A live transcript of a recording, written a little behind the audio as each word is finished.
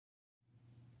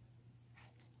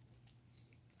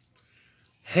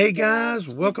Hey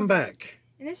guys, welcome back.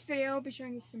 In this video, I'll be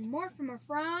showing you some more from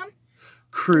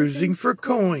Cruising for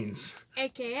Coins,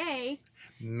 aka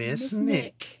Miss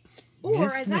Nick. Or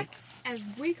Miss as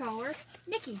we call her,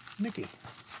 Nikki. Nikki.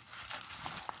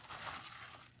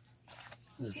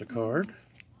 There's the card.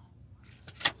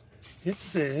 It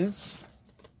says,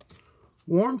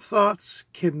 warm thoughts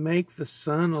can make the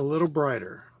sun a little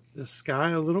brighter, the sky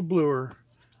a little bluer,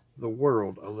 the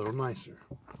world a little nicer.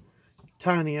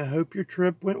 Tiny, I hope your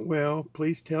trip went well.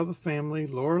 Please tell the family,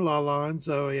 Laura, Lala, and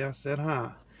Zoe, I said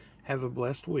hi. Have a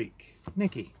blessed week.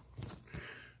 Nikki.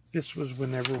 This was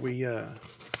whenever we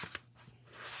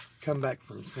come back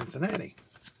from Cincinnati.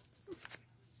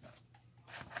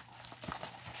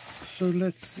 So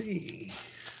let's see.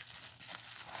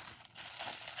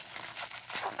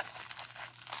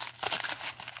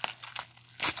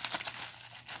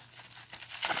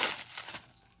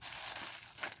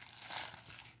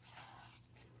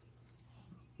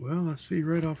 Well, I see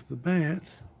right off the bat,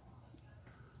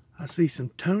 I see some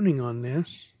toning on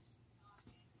this.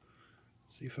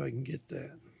 See if I can get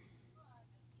that.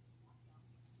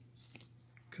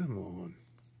 Come on.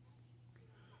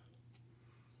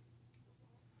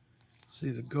 See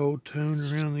the gold tone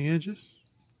around the edges?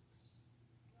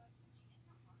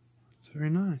 It's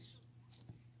very nice.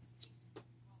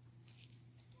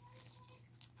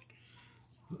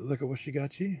 Look at what she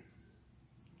got you.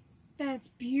 That's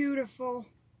beautiful.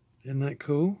 Isn't that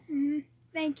cool?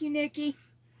 Thank you, Nikki.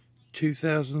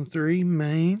 2003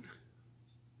 Maine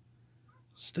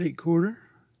State Quarter,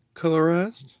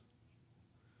 colorized.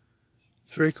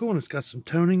 It's very cool, and it's got some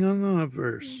toning on the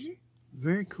obverse.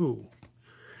 Very cool.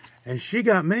 And she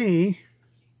got me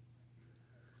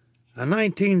a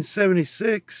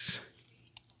 1976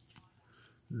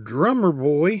 Drummer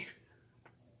Boy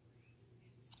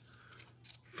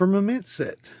from a mint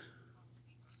set.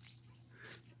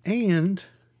 And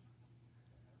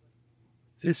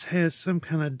this has some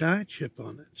kind of dye chip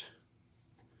on it.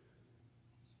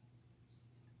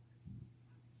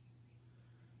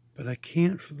 But I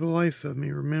can't for the life of me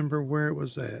remember where it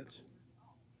was at.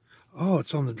 Oh,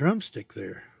 it's on the drumstick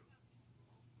there.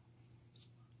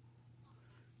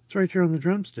 It's right there on the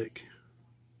drumstick.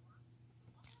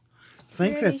 I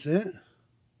think that's it.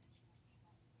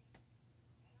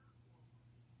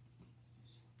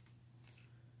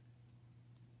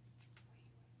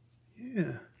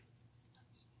 Yeah.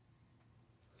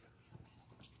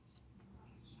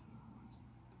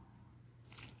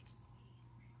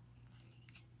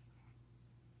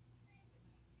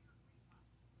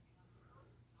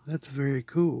 That's very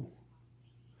cool.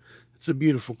 It's a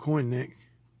beautiful coin, Nick.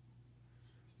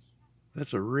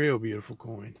 That's a real beautiful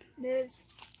coin. It is.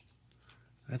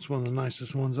 That's one of the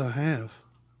nicest ones I have.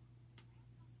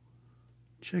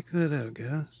 Check that out,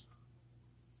 guys.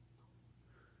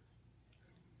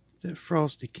 That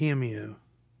frosty cameo.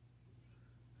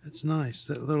 That's nice.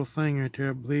 That little thing right there,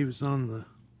 I believe, is on the...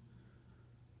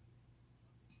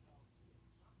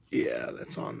 Yeah,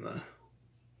 that's on the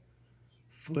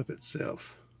flip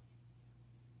itself.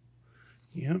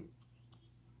 Yep.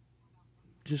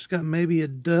 Just got maybe a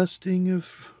dusting of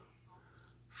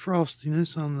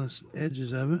frostiness on the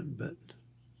edges of it, but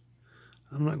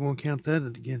I'm not going to count that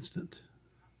against it.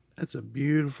 That's a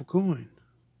beautiful coin.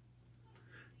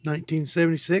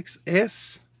 1976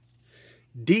 S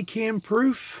Decam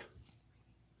Proof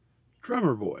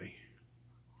Drummer Boy,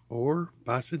 or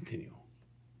Bicentennial.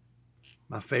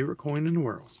 My favorite coin in the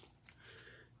world.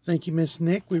 Thank you, Miss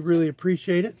Nick. We really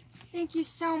appreciate it. Thank you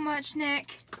so much,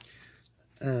 Nick.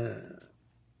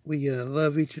 We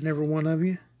love each and every one of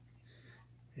you.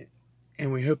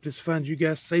 And we hope this finds you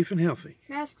guys safe and healthy.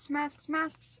 Masks, masks,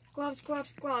 masks. Gloves,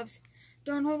 gloves, gloves.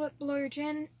 Don't hold it below your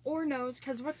chin or nose,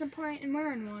 because what's the point in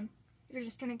wearing one? You're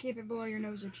just going to keep it below your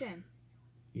nose or chin.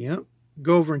 Yep.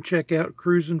 Go over and check out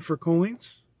Cruising for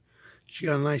Coins. She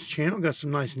got a nice channel. Got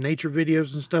some nice nature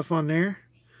videos and stuff on there.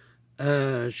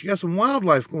 She got some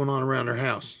wildlife going on around her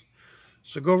house.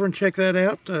 So go over and check that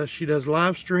out. She does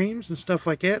live streams and stuff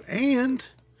like that. And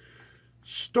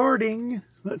starting,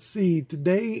 let's see,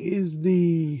 today is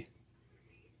the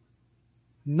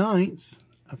 9th,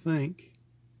 I think.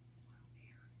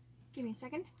 Give me a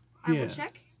second. I will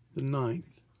check. The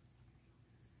 9th.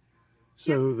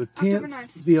 So yep, the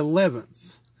 10th, the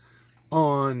 11th.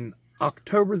 On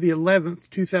October the 11th,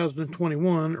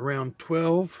 2021, around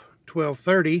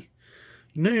 12:30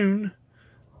 noon,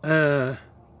 I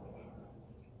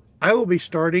will be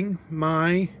starting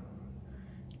my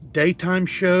daytime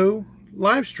show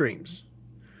live streams.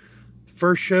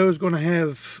 First show is going to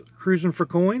have Cruising for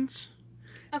Coins.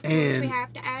 Of course, we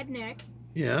have to add Nick.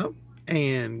 Yeah,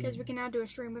 and because we can now do a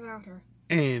stream without her.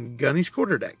 and Gunny's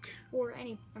Quarterdeck. Or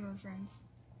any of our friends.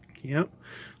 Yep.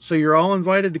 So you're all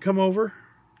invited to come over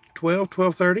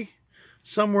 12:30,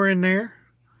 somewhere in there,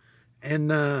 and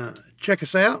check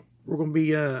us out. We're going to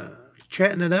be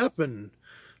chatting it up and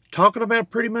talking about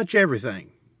pretty much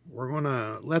everything. We're going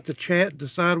to let the chat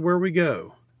decide where we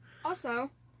go.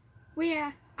 Also,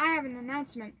 I have an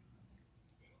announcement.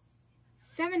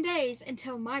 7 days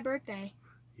until my birthday.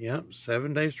 Yep,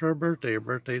 7 days to our birthday. Our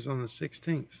birthday's on the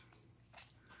 16th.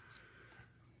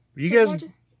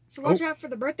 Watch out for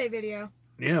the birthday video.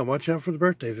 Yeah, watch out for the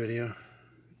birthday video.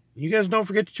 You guys don't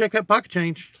forget to check out Pocket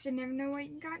Change. So you never know what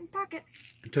you got in your pocket.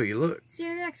 Until you look. See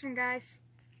you in the next one, guys.